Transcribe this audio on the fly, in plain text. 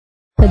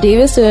The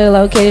Diva Studio,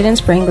 located in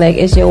Spring Lake,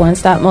 is your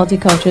one-stop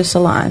multicultural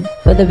salon.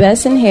 For the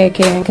best in hair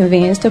care and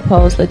convenience to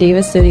pose, the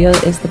Diva Studio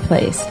is the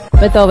place.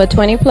 With over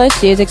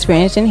 20-plus years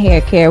experience in hair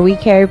care, we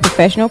carry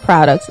professional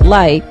products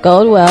like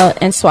Goldwell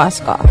and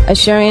Swarovski,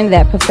 assuring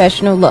that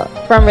professional look.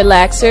 From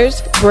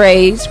relaxers,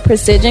 braids,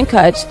 precision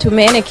cuts, to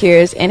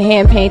manicures and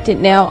hand-painted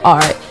nail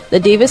art, the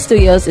Diva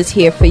Studios is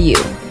here for you.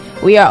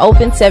 We are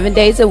open 7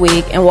 days a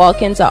week, and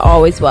walk-ins are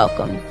always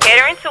welcome.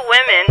 Catering to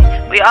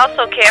women, we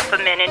also care for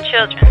men and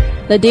children.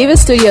 La Diva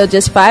Studio,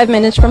 just 5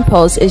 minutes from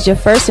Post, is your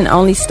first and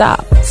only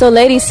stop. So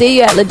ladies, see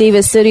you at La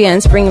Diva Studio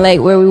in Spring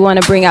Lake, where we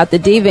want to bring out the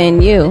diva in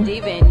you.